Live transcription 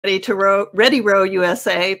Ready Row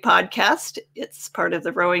USA podcast. It's part of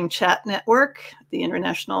the Rowing Chat Network, the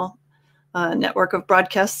international network of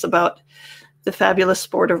broadcasts about the fabulous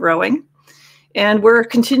sport of rowing. And we're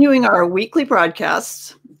continuing our weekly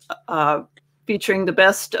broadcasts featuring the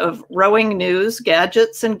best of rowing news,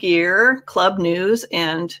 gadgets and gear, club news,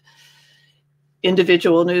 and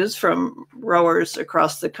individual news from rowers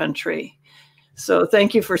across the country. So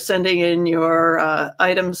thank you for sending in your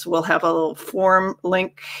items. We'll have a little form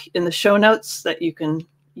link in the show notes that you can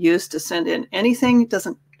use to send in anything.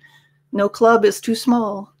 No club is too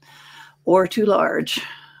small or too large,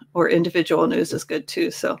 or individual news is good too.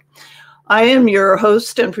 So I am your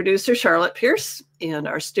host and producer, Charlotte Pierce, and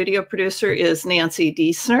our studio producer is Nancy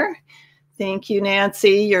Diesner. Thank you,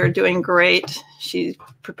 Nancy. You're doing great. She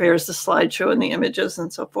prepares the slideshow and the images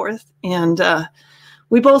and so forth. And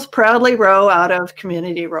we both proudly row out of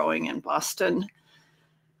Community Rowing in Boston,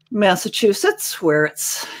 Massachusetts, where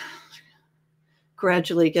it's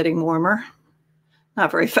gradually getting warmer.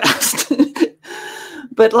 Not very fast.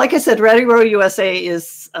 But like I said, Ready Row USA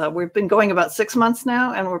is, we've been going about 6 months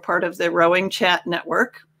now, and we're part of the Rowing Chat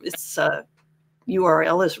Network. Its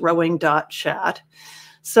URL is rowing.chat.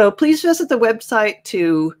 So please visit the website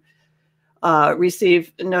to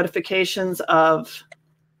receive notifications of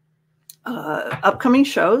upcoming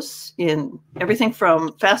shows in everything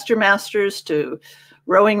from Faster Masters to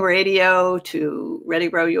Rowing Radio to Ready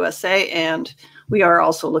Row USA. And we are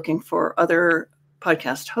also looking for other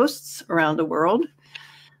podcast hosts around the world.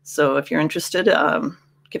 So if you're interested,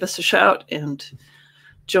 give us a shout and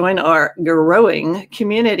join your rowing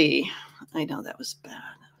community. I know that was bad.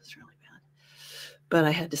 That was really bad. But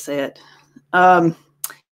I had to say it.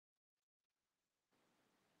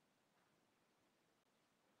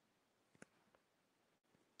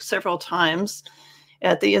 Several times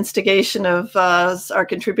at the instigation of our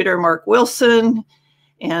contributor Mark Wilson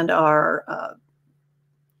and our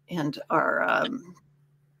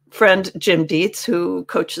friend Jim Dietz, who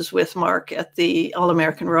coaches with Mark at the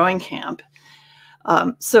All-American Rowing Camp.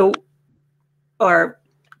 So our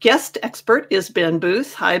guest expert is Ben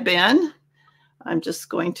Booth. Hi, Ben. I'm just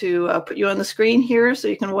going to put you on the screen here so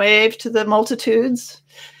you can wave to the multitudes.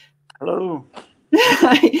 Hello.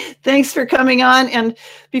 Thanks for coming on. And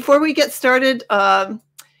before we get started, on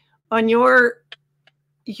your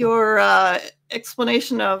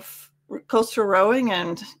explanation of coastal rowing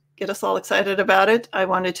and get us all excited about it, I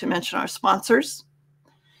wanted to mention our sponsors.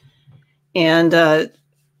 And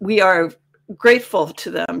we are grateful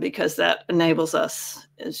to them because that enables us,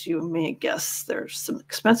 as you may guess, there's some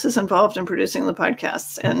expenses involved in producing the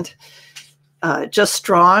podcasts. And Just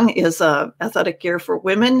Strong is athletic gear for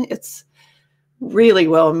women. It's really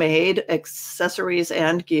well made accessories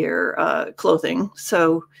and gear, clothing.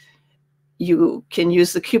 So you can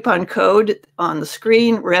use the coupon code on the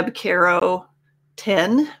screen,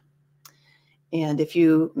 RebCaro10. And if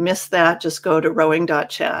you miss that, just go to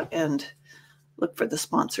rowing.chat and look for the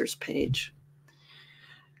sponsors page.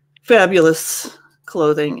 Fabulous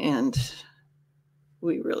clothing, and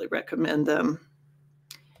we really recommend them.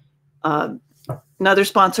 Another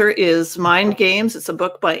sponsor is Mind Games. It's a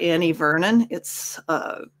book by Annie Vernon. It's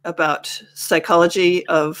about psychology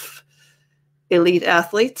of elite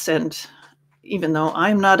athletes. And even though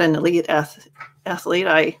I'm not an elite athlete,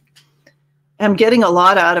 I am getting a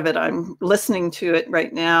lot out of it. I'm listening to it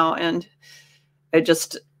right now. And I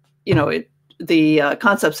just, the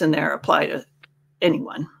concepts in there apply to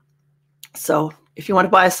anyone. So if you want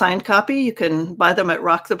to buy a signed copy, you can buy them at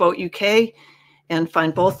Rock the Boat UK. And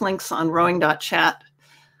find both links on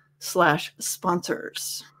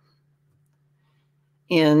rowing.chat/sponsors.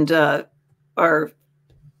 And our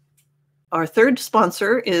third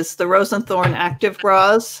sponsor is the Rosenthorn Active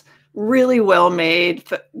Bras. Really well made,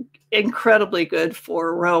 incredibly good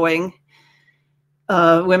for rowing,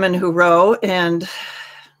 women who row. And,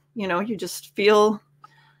 you just feel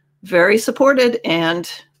very supported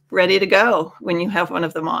and ready to go when you have one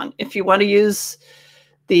of them on. If you want to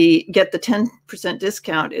get the 10%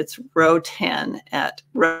 discount, it's row 10 at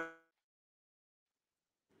row.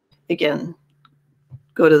 Again,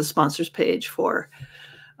 go to the sponsors page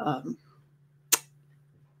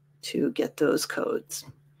to get those codes.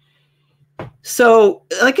 So,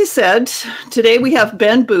 like I said, today we have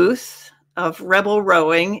Ben Booth of Rebel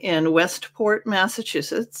Rowing in Westport,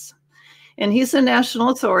 Massachusetts, and he's a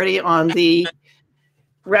national authority on the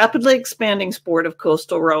rapidly expanding sport of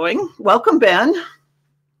coastal rowing. Welcome, Ben.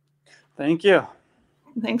 Thank you.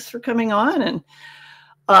 Thanks for coming on. And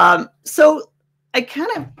so I kind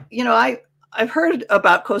of, I've heard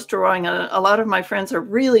about coastal rowing, and a lot of my friends are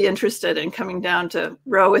really interested in coming down to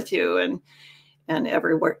row with you. and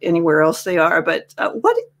anywhere else they are. But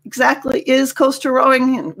what exactly is coastal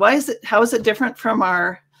rowing, and how is it different from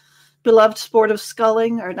our beloved sport of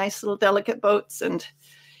sculling, our nice little delicate boats, and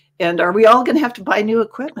are we all going to have to buy new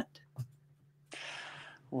equipment?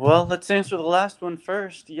 Well, let's answer the last one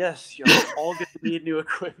first. Yes, you're all going to need new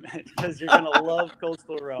equipment because you're going to love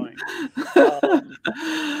coastal rowing.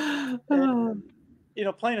 And,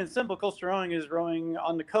 plain and simple, coastal rowing is rowing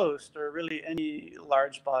on the coast or really any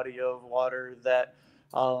large body of water that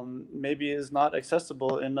maybe is not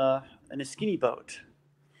accessible in a skinny boat.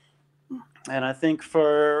 And I think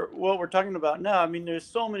for what we're talking about now, I mean, there's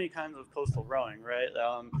so many kinds of coastal rowing, right?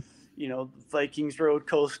 Vikings rowed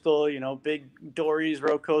coastal, big dories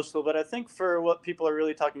rowed coastal. But I think for what people are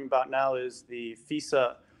really talking about now is the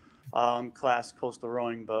FISA class coastal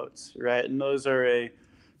rowing boats, right? And those are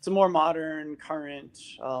it's a more modern, current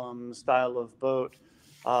style of boat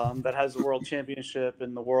that has the World Championship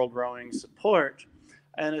and the World Rowing support.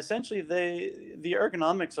 And essentially, the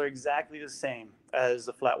ergonomics are exactly the same as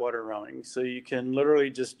the flatwater rowing. So you can literally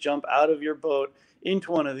just jump out of your boat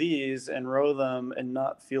into one of these and row them and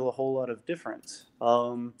not feel a whole lot of difference.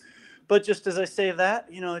 But just as I say that,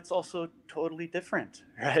 it's also totally different,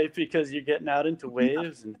 right? Because you're getting out into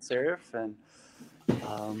waves and surf and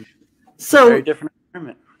so very different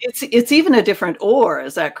environment. It's even a different oar.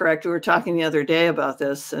 Is that correct? We were talking the other day about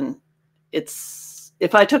this, and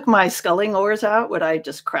if I took my sculling oars out, would I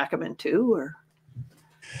just crack them in two? Or?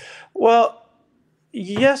 Well,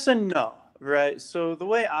 yes and no, right? So the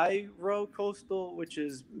way I row coastal, which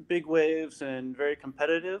is big waves and very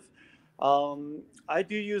competitive, I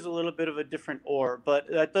do use a little bit of a different oar, but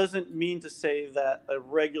that doesn't mean to say that a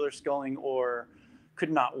regular sculling oar could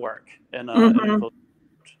not work in a coastal.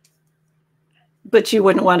 But you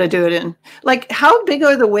wouldn't want to do it in, how big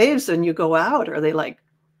are the waves when you go out? Are they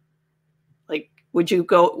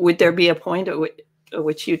would there be a point at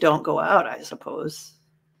which you don't go out, I suppose?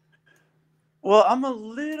 Well, I'm a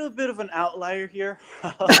little bit of an outlier here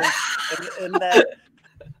in that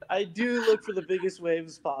I do look for the biggest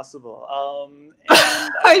waves possible.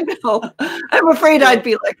 I know. I'm afraid I'd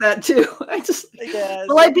be like that too.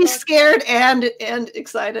 I'd be scared and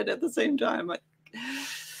excited at the same time.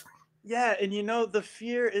 Yeah, and the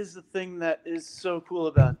fear is the thing that is so cool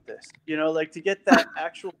about this. To get that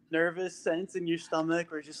actual nervous sense in your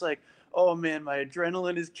stomach where it's just like, oh man, my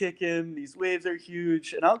adrenaline is kicking, these waves are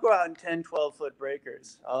huge, and I'll go out in 10, 12-foot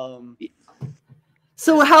breakers.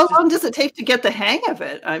 So how long does it take to get the hang of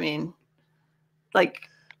it? I mean,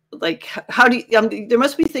 how do you, there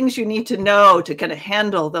must be things you need to know to kind of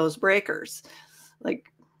handle those breakers.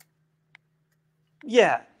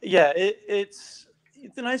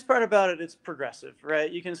 It's the nice part about it, it's progressive,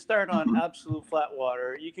 right? You can start on absolute flat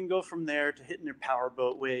water. You can go from there to hitting your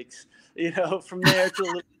powerboat wakes, from there to a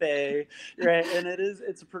little bay, right? And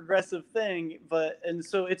it's a progressive thing, and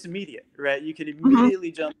so it's immediate, right? You can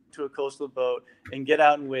immediately jump to a coastal boat and get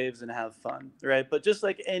out in waves and have fun, right? But just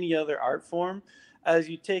like any other art form, as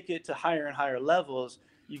you take it to higher and higher levels,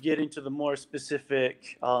 you get into the more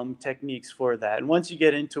specific techniques for that. And once you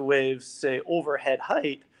get into waves, say overhead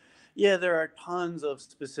height, there are tons of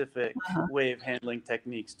specific wave handling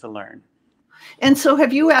techniques to learn. And so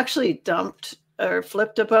have you actually dumped or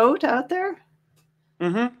flipped a boat out there?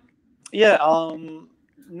 Yeah,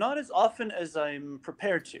 not as often as I'm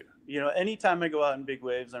prepared to. Anytime I go out in big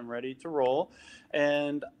waves, I'm ready to roll.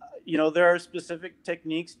 And, there are specific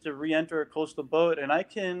techniques to re-enter a coastal boat, and I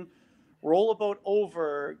can roll a boat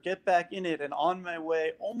over, get back in it, and on my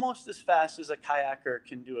way almost as fast as a kayaker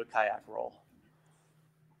can do a kayak roll.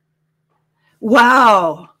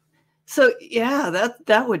 Wow. So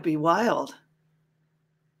that would be wild.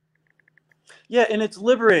 Yeah, and it's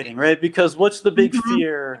liberating, right? Because what's the big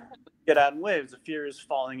fear? Get out in waves. The fear is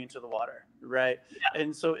falling into the water, right? Yeah.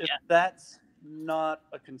 And so if that's not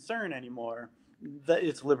a concern anymore, that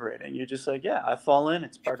it's liberating. You're just like, I fall in.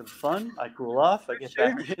 It's part of the fun. I cool off. I get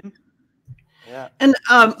back in. Yeah. And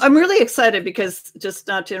I'm really excited because, just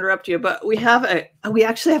not to interrupt you, but we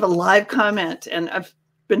actually have a live comment, and I've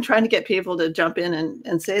been trying to get people to jump in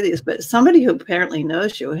and say these, but somebody who apparently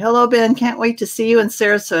knows you. Hello, Ben. Can't wait to see you in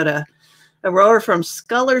Sarasota. A rower from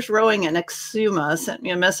Scullers Rowing in Exuma sent me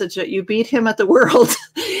a message that you beat him at the World,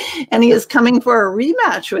 and he is coming for a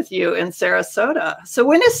rematch with you in Sarasota. So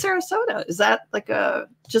when is Sarasota? Is that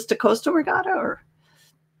just a coastal regatta, or?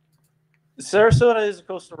 Sarasota is a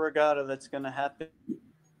coastal regatta that's going to happen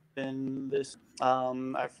in this.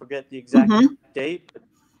 I forget the exact date, but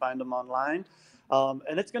find them online.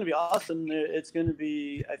 And it's going to be awesome. It's going to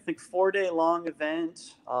be, I think, 4-day long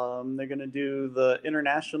event. They're going to do the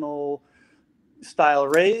international style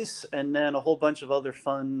race, and then a whole bunch of other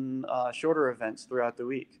fun shorter events throughout the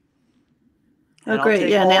week. Oh, great.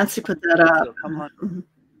 Yeah, Nancy put that up. So come on. Mm-hmm.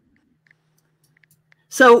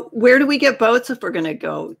 So where do we get boats if we're going to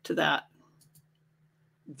go to that?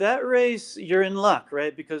 That race, you're in luck,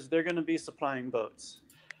 right? Because they're going to be supplying boats.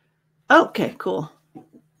 Okay, cool.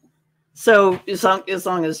 So as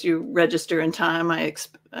long as you register in time, I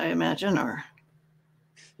imagine, or?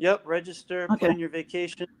 Yep, register, plan your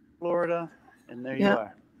vacation in Florida, and there you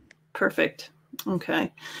are. Perfect. Okay.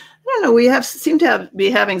 I don't know. We seem to be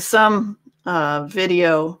having some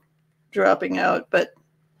video dropping out, but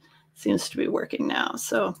seems to be working now.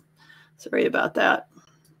 So sorry about that.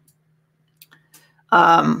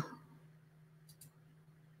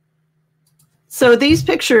 So these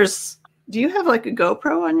pictures, do you have like a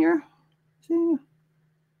GoPro on your thing?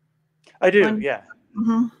 I do, yeah.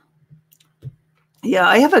 Mm-hmm. Yeah,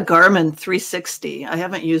 I have a Garmin 360. I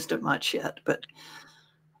haven't used it much yet, but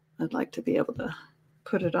I'd like to be able to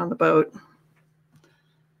put it on the boat.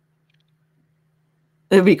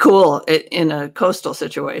 It'd be cool in a coastal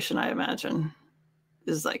situation, I imagine.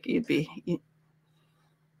 Is like you'd be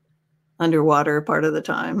underwater part of the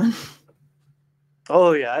time.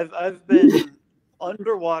 Oh yeah, I've been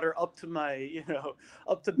underwater up to my,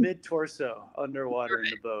 up to mid torso underwater in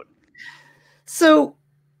the boat. So,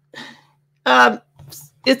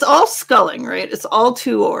 it's all sculling, right? It's all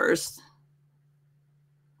 2 oars.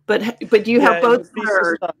 But do you have both?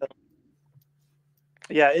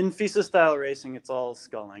 Yeah, in FISA style racing, it's all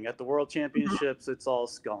sculling. At the World Championships, it's all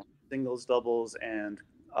sculling. Singles, doubles, and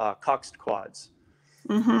coxed quads.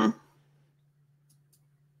 Mm-hmm.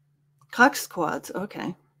 Coxed quads,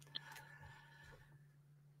 okay.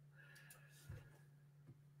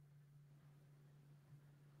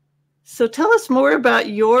 So tell us more about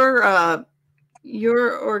your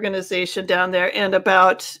organization down there, and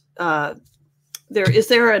about is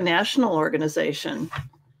there a national organization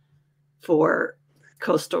for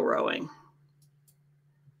coastal rowing?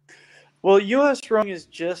 Well, U.S. Rowing is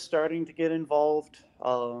just starting to get involved.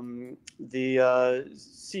 The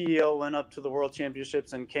CEO went up to the World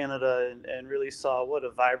Championships in Canada and really saw what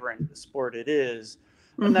a vibrant sport it is,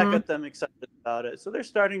 and that got them excited about it. So they're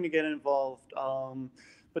starting to get involved,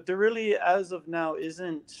 but there really, as of now,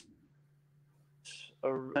 isn't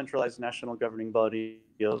a centralized national governing body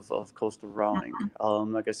of coastal rowing.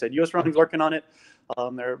 Like I said, U.S. Rowing is working on it.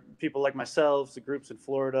 There are people like myself, the groups in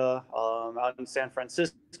Florida, out in San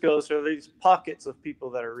Francisco. So these pockets of people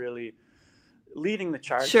that are really leading the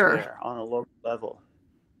charge there on a local level.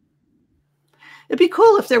 It'd be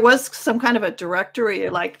cool if there was some kind of a directory,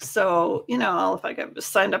 like, so, if I got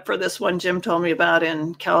signed up for this one Jim told me about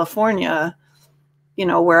in California,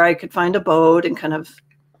 where I could find a boat and kind of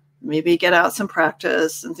maybe get out some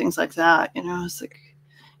practice and things like that. It's like,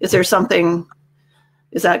 is there something?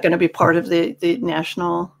 Is that going to be part of the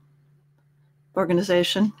national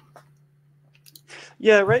organization?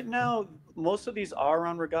 Yeah, right now, most of these are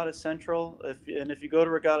on Regatta Central. If you go to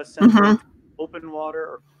Regatta Central, open water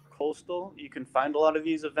or coastal, you can find a lot of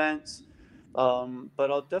these events. But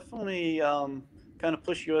I'll definitely kind of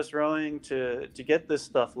push U.S. Rowing to get this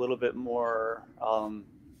stuff a little bit more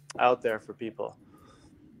out there for people.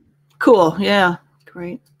 Cool. Yeah.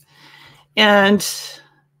 Great. And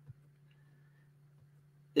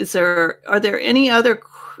are there any other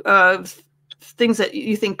things that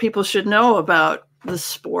you think people should know about the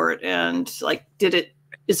sport? And like,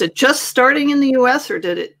 is it just starting in the US, or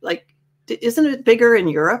isn't it bigger in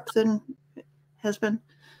Europe than it has been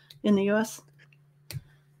in the US?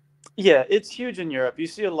 Yeah, it's huge in Europe. You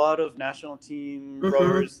see a lot of national team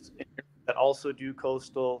rowers that also do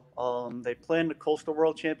coastal. They plan the Coastal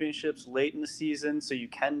World Championships late in the season, so you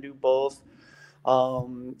can do both.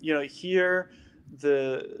 Here,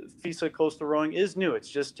 the FISA Coastal Rowing is new. It's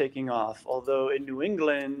just taking off. Although in New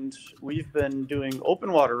England, we've been doing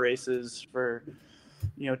open water races for,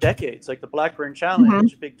 decades. Like the Blackburn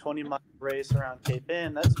Challenge, big 20-mile race around Cape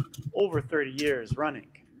Ann, that's over 30 years running.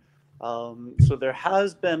 So there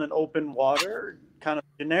has been an open water kind of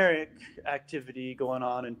generic activity going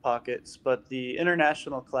on in pockets, but the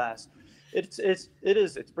international class, it's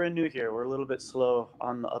brand new here. We're a little bit slow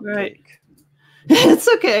on the uptake. Right. It's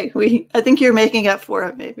okay. I think you're making up for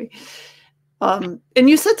it, maybe. And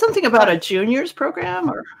you said something about a juniors program,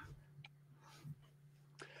 or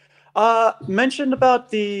mentioned about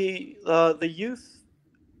the Youth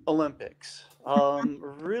Olympics.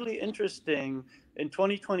 Really interesting. In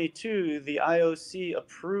 2022, the IOC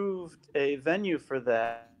approved a venue for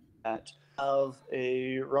that of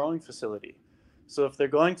a rowing facility. So if they're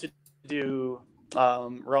going to do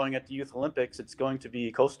rowing at the Youth Olympics, it's going to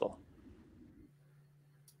be coastal.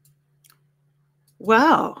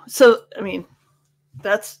 Wow. So, I mean,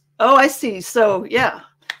 oh, I see. So, yeah.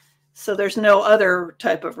 So there's no other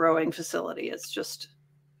type of rowing facility. It's just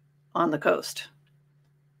on the coast.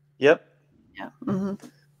 Yep. Yeah. Mm-hmm.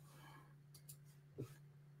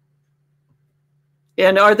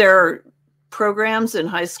 And are there programs in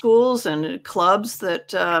high schools and clubs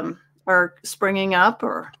that are springing up,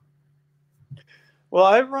 or? Well,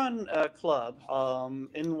 I run a club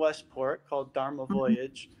in Westport called Dharma Mm-hmm.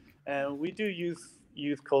 Voyage, and we do youth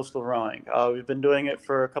coastal rowing. We've been doing it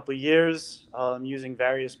for a couple of years, using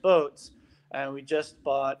various boats, and we just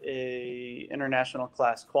bought a international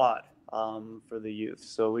class quad for the youth.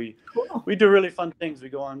 So Cool. we do really fun things. We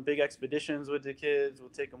go on big expeditions with the kids. We'll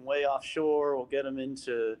take them way offshore. We'll get them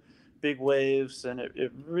into big waves, and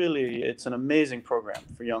it's an amazing program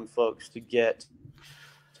for young folks to get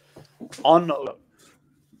on the boat.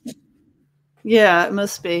 Yeah, it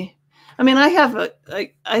must be. I mean, I have a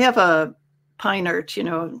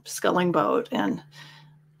Pinert, sculling boat, and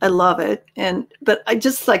I love it. But I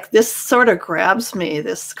just like, this sort of grabs me,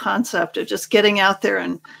 this concept of just getting out there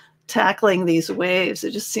and tackling these waves.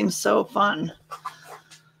 It just seems so fun.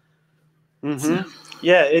 Mm-hmm. So.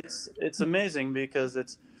 Yeah, it's amazing because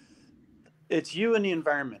it's you and the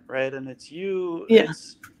environment, right? And it's you. Yeah.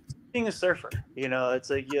 It's being a surfer.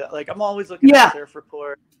 It's like I'm always looking at surf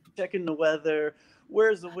report, checking the weather.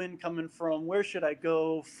 Where's the wind coming from? Where should I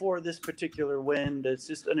go for this particular wind? It's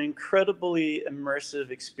just an incredibly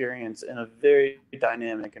immersive experience in a very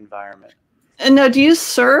dynamic environment. And now, do you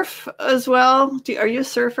surf as well? Are you a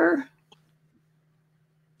surfer?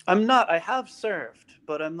 I'm not. I have surfed,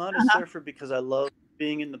 but I'm not a surfer because I love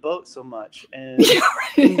being in the boat so much. And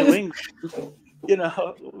in New England,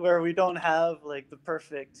 where we don't have like the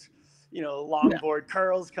perfect longboard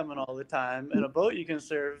curls coming all the time. In a boat, you can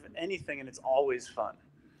surf anything, and it's always fun.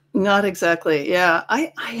 Not exactly. Yeah.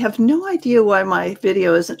 I have no idea why my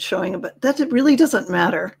video isn't showing, but that really doesn't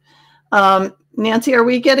matter. Nancy, are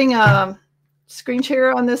we getting a screen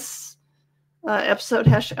share on this episode?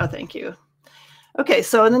 Oh, thank you. Okay.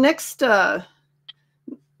 So in the next, as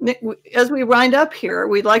we wind up here,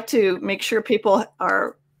 we'd like to make sure people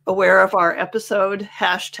are aware of our episode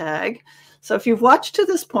hashtag. So if you've watched to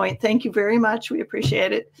this point, thank you very much. We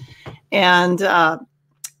appreciate it. And our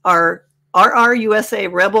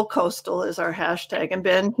RRUSA Rebel Coastal is our hashtag. And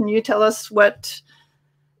Ben, can you tell us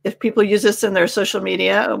if people use this in their social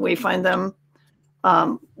media and we find them,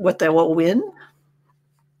 what they will win?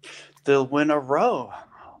 They'll win a row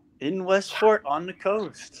in Westport on the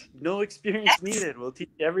coast. No experience needed. We'll teach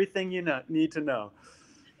you everything you need to know.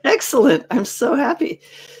 Excellent. I'm so happy.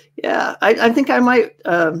 Yeah, I think I might...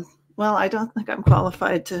 well, I don't think I'm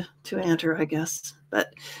qualified to enter, I guess,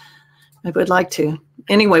 but I would like to.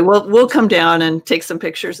 Anyway, we'll come down and take some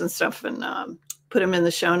pictures and stuff and put them in the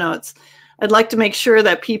show notes. I'd like to make sure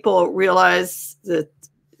that people realize that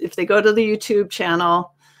if they go to the YouTube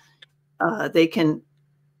channel, they can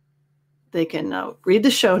read the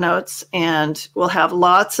show notes, and we'll have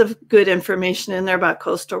lots of good information in there about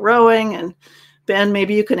coastal rowing. And Ben,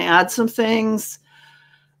 maybe you can add some things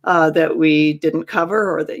that we didn't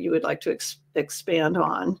cover or that you would like to expand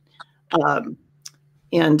on.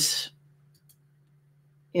 And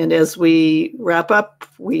as we wrap up,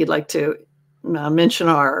 we'd like to mention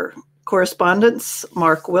our correspondents.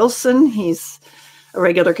 Mark Wilson, he's a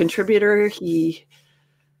regular contributor. He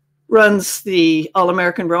runs the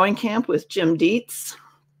All-American Rowing Camp with Jim Dietz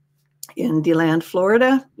in DeLand,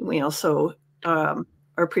 Florida. We also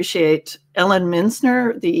appreciate Ellen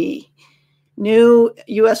Minsner, the new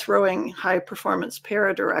U.S. Rowing High Performance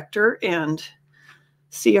Para Director and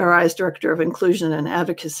CRI's Director of Inclusion and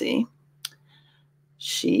Advocacy.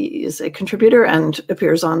 She is a contributor and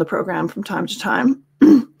appears on the program from time to time.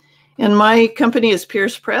 And my company is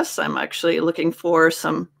Pierce Press. I'm actually looking for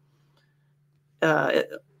some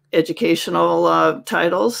educational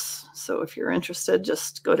titles. So if you're interested,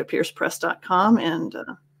 just go to piercepress.com and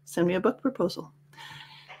send me a book proposal.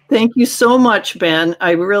 Thank you so much, Ben.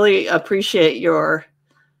 I really appreciate your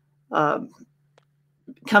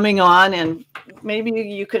coming on, and maybe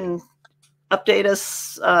you can update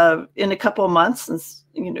us in a couple of months,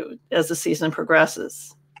 and as the season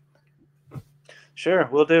progresses. Sure,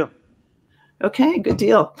 will do. Okay, good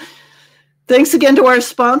deal. Thanks again to our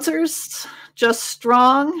sponsors,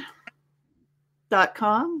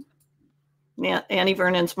 JustStrong.com, Annie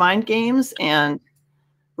Vernon's Mind Games, and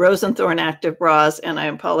Rose and Thorn Active Bras. And I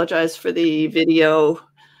apologize for the video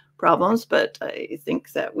problems, but I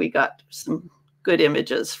think that we got some good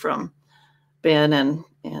images from Ben and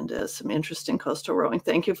some interesting coastal rowing.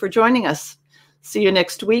 Thank you for joining us. See you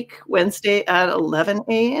next week, Wednesday at 11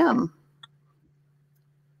 a.m.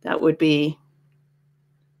 That would be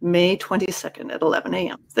May 22nd at 11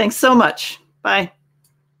 a.m. Thanks so much. Bye.